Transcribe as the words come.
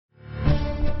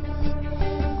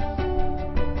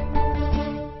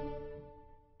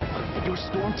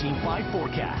Storm Team 5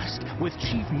 forecast with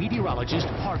Chief Meteorologist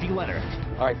Harvey Leonard.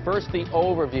 All right, first the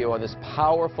overview of this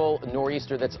powerful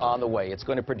nor'easter that's on the way. It's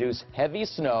going to produce heavy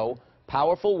snow,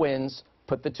 powerful winds,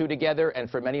 put the two together, and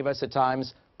for many of us at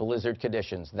times, blizzard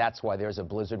conditions. That's why there's a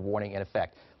blizzard warning in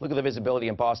effect. Look at the visibility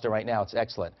in Boston right now. It's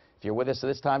excellent. If you're with us at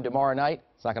this time tomorrow night,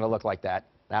 it's not going to look like that.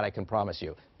 That I can promise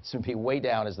you. It's going to be way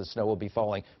down as the snow will be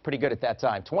falling. Pretty good at that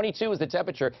time. 22 is the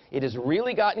temperature. It has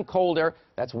really gotten colder.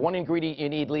 That's one ingredient you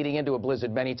need leading into a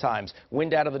blizzard many times.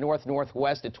 Wind out of the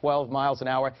north-northwest at 12 miles an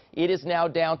hour. It is now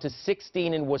down to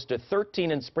 16 in Worcester, 13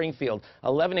 in Springfield,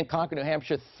 11 in Concord, New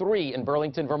Hampshire, 3 in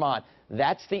Burlington, Vermont.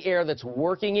 That's the air that's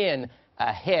working in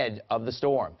ahead of the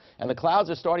storm. And the clouds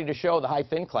are starting to show, the high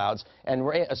thin clouds, and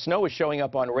snow is showing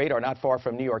up on radar not far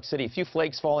from New York City. A few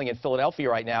flakes falling in Philadelphia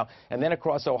right now, and then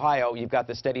across Ohio you've got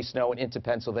the steady snow and into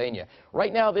Pennsylvania.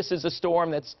 Right now this is a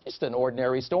storm that's just an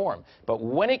ordinary storm, but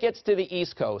when it gets to the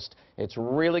East Coast, it's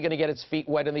really going to get its feet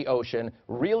wet in the ocean,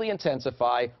 really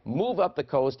intensify, move up the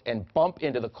coast, and bump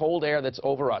into the cold air that's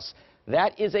over us.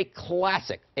 That is a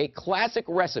classic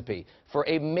recipe for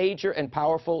a major and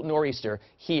powerful nor'easter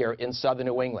here in southern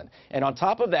New England. And on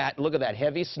top of that, look at that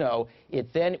heavy snow.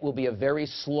 It then will be a very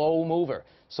slow mover.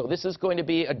 So this is going to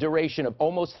be a duration of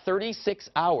almost 36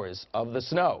 hours of the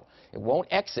snow. It won't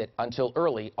exit until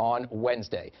early on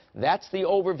Wednesday. That's the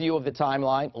overview of the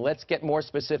timeline. Let's get more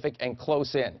specific and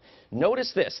close in.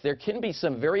 Notice this. There can be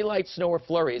some very light snow or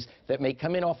flurries that may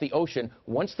come in off the ocean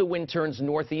once the wind turns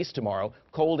northeast tomorrow,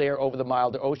 cold air over the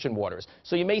milder ocean waters.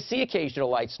 So you may see occasional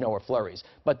light snow or flurries.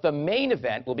 But the main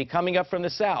event will be coming up from the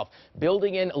south,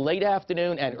 building in late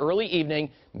afternoon and early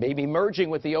evening, maybe merging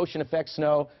with the ocean effect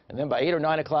snow, and then by 8 or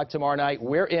 9 o'clock tomorrow night,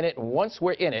 we're in it. And once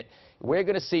we're in it, we're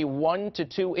going to see 1 to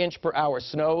 2 inch per hour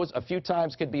snows. A few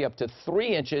times could be up to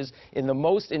 3 inches in the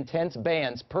most intense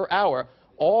bands per hour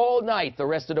all night, the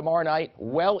rest of tomorrow night,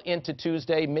 well into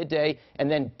Tuesday, midday, and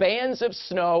then bands of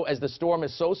snow as the storm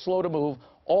is so slow to move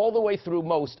all the way through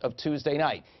most of Tuesday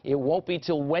night. It won't be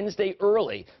till Wednesday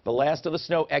early the last of the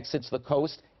snow exits the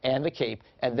coast and the Cape,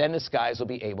 and then the skies will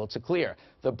be able to clear.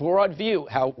 The broad view,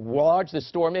 how large the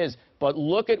storm is, but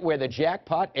look at where the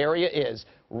jackpot area is,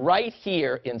 right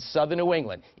here in southern New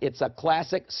England. It's a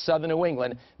classic southern New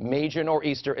England major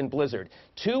nor'easter and blizzard.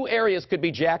 2 areas could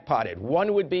be jackpotted.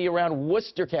 One would be around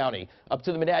Worcester County, up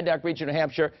to the Monadnock region of New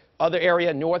Hampshire. Other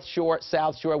area, North Shore,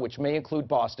 South Shore, which may include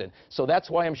Boston. So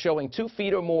that's why I'm showing 2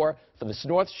 feet or more for the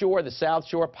North Shore, the South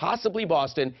Shore, possibly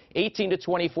Boston, 18 to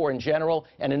 24 in general,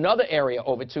 and another area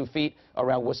over 2 feet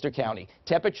around Worcester County.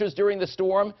 Temperatures during the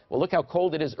storm, well, look how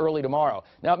cold it is early tomorrow.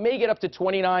 Now, it may get up to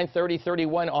 29, 30,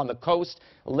 31 on the coast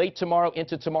late tomorrow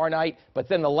into tomorrow night, but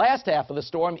then the last half of the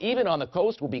storm, even on the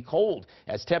coast, will be cold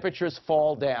as temperatures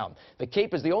fall down. The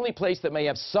Cape is the only place that may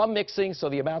have some mixing, so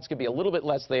the amounts could be a little bit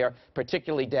less there,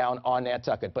 particularly down on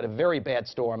Nantucket, but a very bad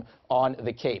storm on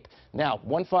the Cape. Now,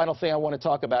 one final thing I want to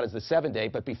talk about is the 7-day,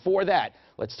 but before that,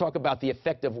 let's talk about the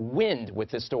effect of wind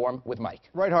with this storm with Mike.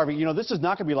 Right, Harvey. You know, this is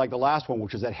not going to be like the last one,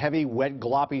 which is that heavy, wet,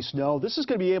 gloppy snow. This is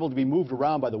going to be able to be moved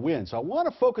around by the wind. So I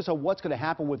want to focus on what's going to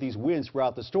happen with these winds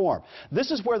throughout the storm.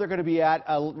 This is where they're going to be at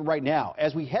right now.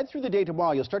 As we head through the day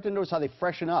tomorrow, you'll start to notice how they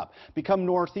freshen up, become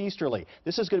northeasterly.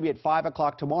 This is going to be at 5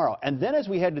 o'clock tomorrow. And then as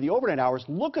we head to the overnight hours,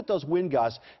 look at those wind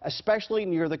gusts, especially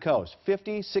near the coast.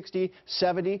 50, 60,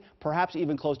 70, perhaps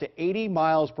even close to 80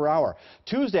 miles per hour.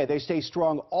 Tuesday, they stay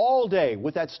strong all day.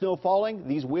 With that snow falling,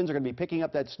 these winds are going to be picking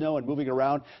up that snow and moving it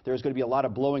around. There's going to be a lot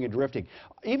of blowing and drifting.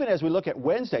 Even as we look at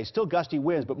Wednesday, still gusty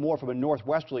winds, but more from a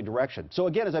northwesterly direction. So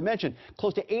again, as I mentioned,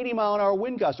 close to 80-mile-an-hour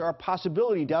wind gusts are a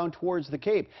possibility down towards the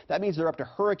Cape. That means they're up to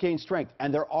hurricane strength,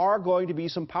 and there are going to be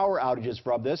some power outages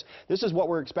from this. This is what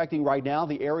we're expecting right now.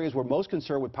 The areas we're most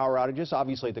concerned with power outages,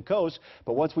 obviously at the coast,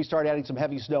 but once we start adding some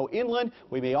heavy snow inland,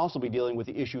 we may also be dealing with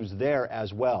the issues there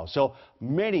as well. So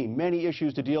many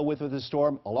issues to deal with this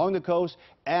storm along the coast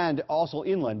and also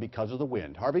inland because of the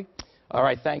wind. Harvey? All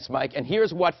right, thanks, Mike. And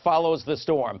here's what follows the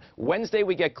storm. Wednesday,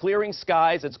 we get clearing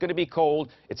skies. It's going to be cold.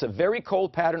 It's a very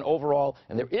cold pattern overall,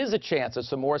 and there is a chance of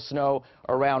some more snow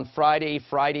around Friday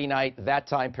night. That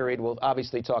time period, we'll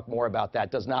obviously talk more about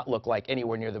that. Does not look like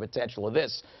anywhere near the potential of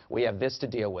this. We have this to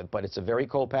deal with, but it's a very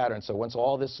cold pattern. So once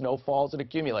all this snow falls and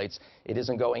accumulates, it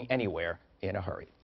isn't going anywhere in a hurry.